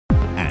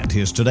And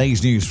here's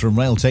today's news from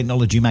Rail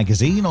Technology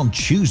Magazine on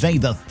Tuesday,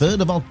 the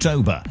 3rd of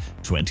October,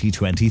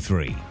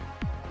 2023.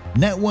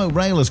 Network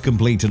Rail has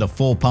completed a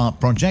 4-part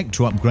project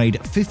to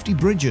upgrade 50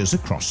 bridges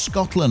across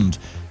Scotland.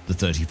 The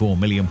 £34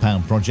 million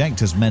project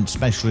has meant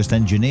specialist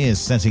engineers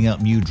setting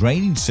up new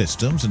drainage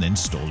systems and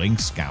installing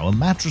scour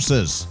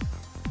mattresses.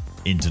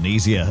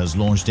 Indonesia has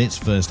launched its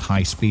first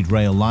high-speed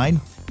rail line.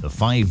 The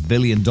 $5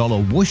 billion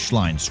Whoosh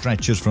line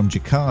stretches from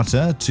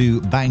Jakarta to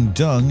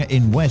Bandung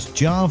in West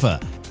Java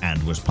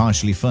and was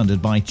partially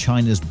funded by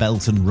China's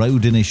Belt and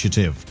Road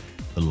Initiative.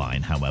 The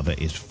line, however,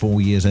 is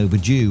 4 years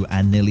overdue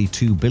and nearly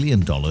 $2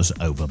 billion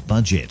over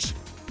budget.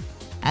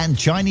 And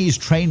Chinese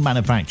train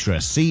manufacturer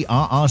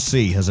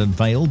CRRC has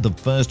unveiled the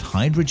first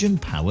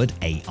hydrogen-powered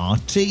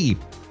ART.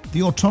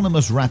 The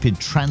Autonomous Rapid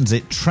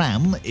Transit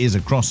Tram is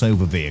a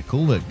crossover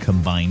vehicle that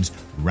combines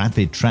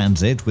rapid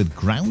transit with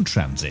ground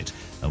transit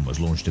and was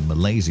launched in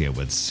Malaysia,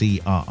 with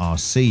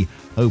CRRC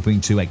hoping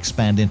to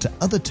expand into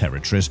other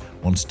territories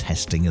once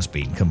testing has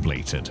been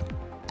completed.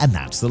 And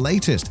that's the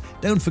latest.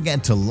 Don't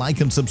forget to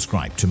like and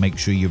subscribe to make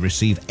sure you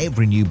receive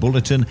every new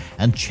bulletin,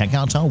 and check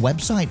out our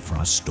website for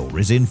our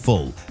stories in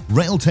full,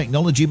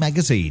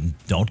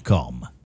 railtechnologymagazine.com.